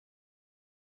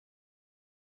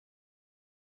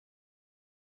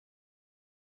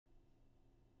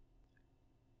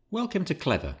Welcome to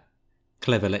CL3VER.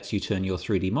 CL3VER lets you turn your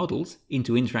 3D models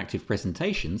into interactive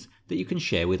presentations that you can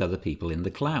share with other people in the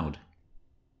cloud.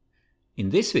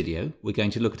 In this video, we're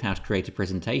going to look at how to create a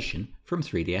presentation from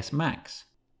 3ds Max.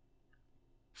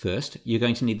 First, you're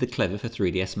going to need the CL3VER for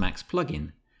 3ds Max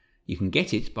plugin. You can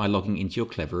get it by logging into your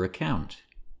CL3VER account.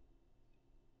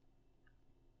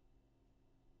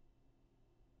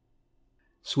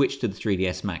 Switch to the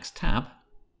 3ds Max tab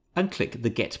and click the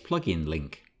Get Plugin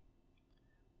link.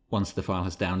 Once the file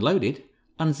has downloaded,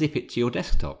 unzip it to your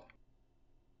desktop.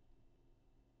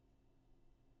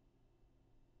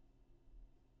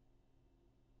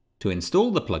 To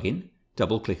install the plugin,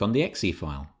 double-click on the exci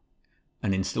file.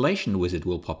 An installation wizard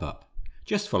will pop up.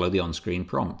 Just follow the on-screen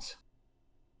prompts.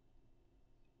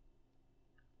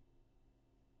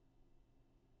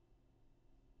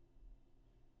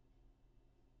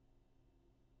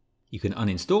 You can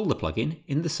uninstall the plugin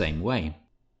in the same way.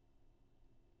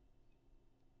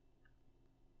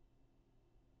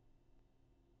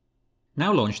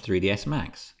 Now launch 3ds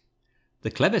Max. The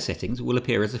CL3VER settings will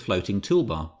appear as a floating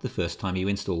toolbar the first time you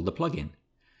install the plugin.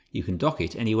 You can dock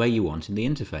it anywhere you want in the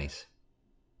interface.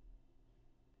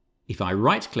 If I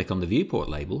right-click on the viewport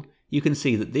label, you can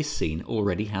see that this scene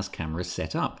already has cameras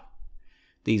set up.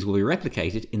 These will be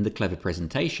replicated in the CL3VER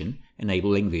presentation,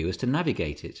 enabling viewers to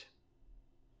navigate it.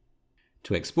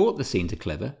 To export the scene to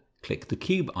CL3VER, click the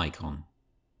cube icon.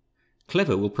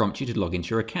 CL3VER will prompt you to log into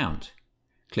your account.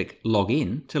 Click Log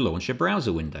In to launch a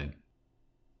browser window.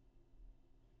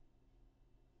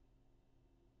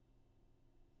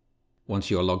 Once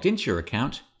you are logged into your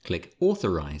account, click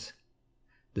Authorize.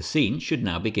 The scene should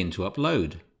now begin to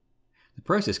upload. The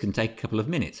process can take a couple of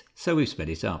minutes, so we've sped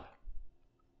it up.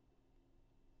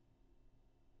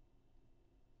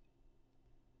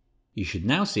 You should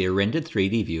now see a rendered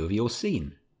 3D view of your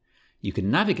scene. You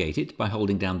can navigate it by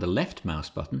holding down the left mouse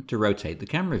button to rotate the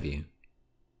camera view.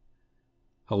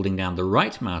 Holding down the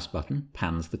right mouse button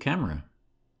pans the camera.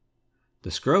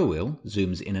 The scroll wheel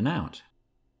zooms in and out.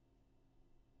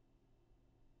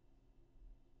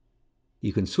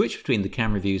 You can switch between the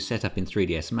camera views set up in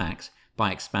 3ds Max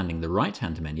by expanding the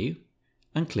right-hand menu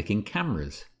and clicking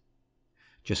Cameras.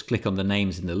 Just click on the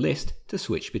names in the list to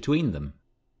switch between them.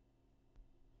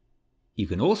 You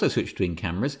can also switch between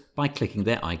cameras by clicking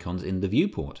their icons in the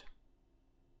viewport.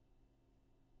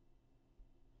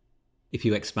 If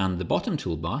you expand the bottom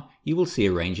toolbar, you will see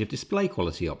a range of display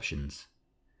quality options.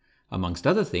 Amongst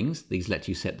other things, these let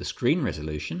you set the screen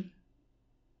resolution,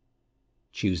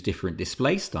 choose different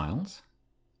display styles,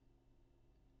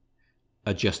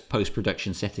 adjust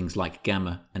post-production settings like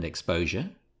gamma and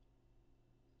exposure,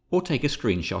 or take a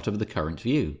screenshot of the current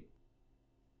view.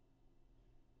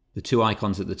 The two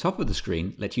icons at the top of the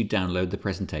screen let you download the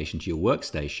presentation to your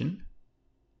workstation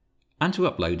and to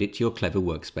upload it to your CL3VER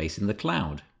workspace in the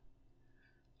cloud.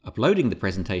 Uploading the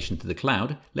presentation to the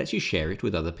cloud lets you share it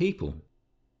with other people.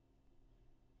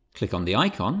 Click on the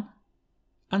icon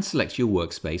and select your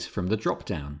workspace from the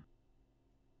drop-down.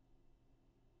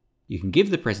 You can give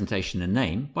the presentation a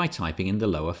name by typing in the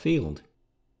lower field.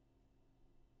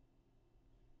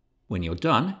 When you're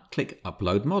done, click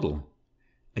Upload Model.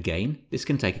 Again, this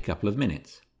can take a couple of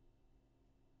minutes.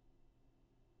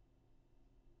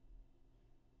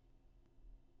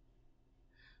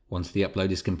 Once the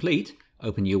upload is complete,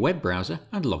 open your web browser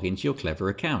and log into your CL3VER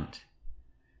account.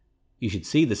 You should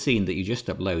see the scene that you just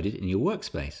uploaded in your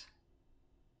workspace.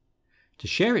 To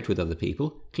share it with other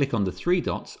people, click on the three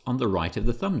dots on the right of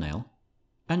the thumbnail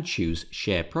and choose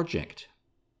Share Project.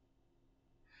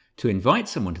 To invite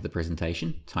someone to the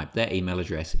presentation, type their email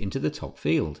address into the top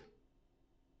field.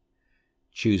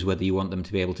 Choose whether you want them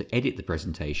to be able to edit the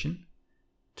presentation,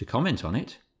 to comment on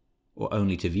it, or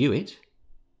only to view it.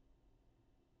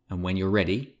 And when you're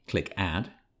ready, click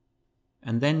Add,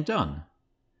 and then Done.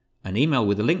 An email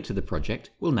with a link to the project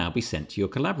will now be sent to your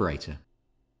collaborator.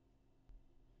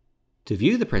 To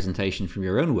view the presentation from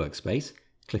your own workspace,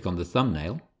 click on the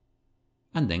thumbnail,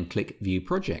 and then click View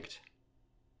Project.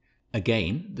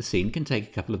 Again, the scene can take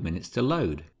a couple of minutes to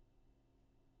load.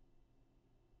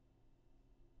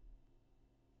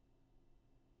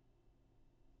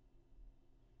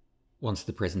 Once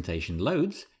the presentation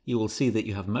loads, you will see that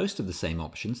you have most of the same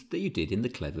options that you did in the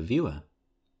CL3VER viewer.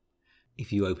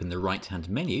 If you open the right-hand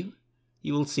menu,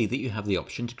 you will see that you have the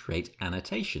option to create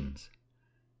annotations.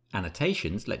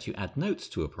 Annotations let you add notes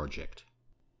to a project.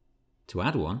 To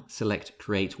add one, select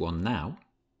Create One Now,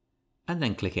 and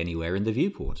then click anywhere in the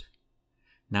viewport.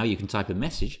 Now you can type a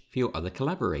message for your other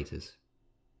collaborators.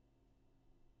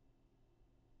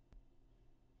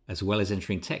 As well as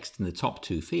entering text in the top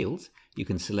two fields, you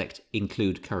can select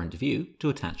Include Current View to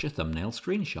attach a thumbnail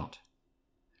screenshot.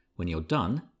 When you're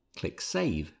done, Click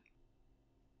Save.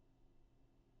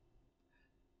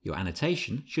 Your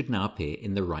annotation should now appear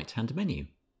in the right-hand menu.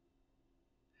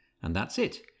 And that's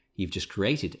it. You've just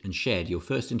created and shared your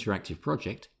first interactive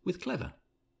project with CL3VER.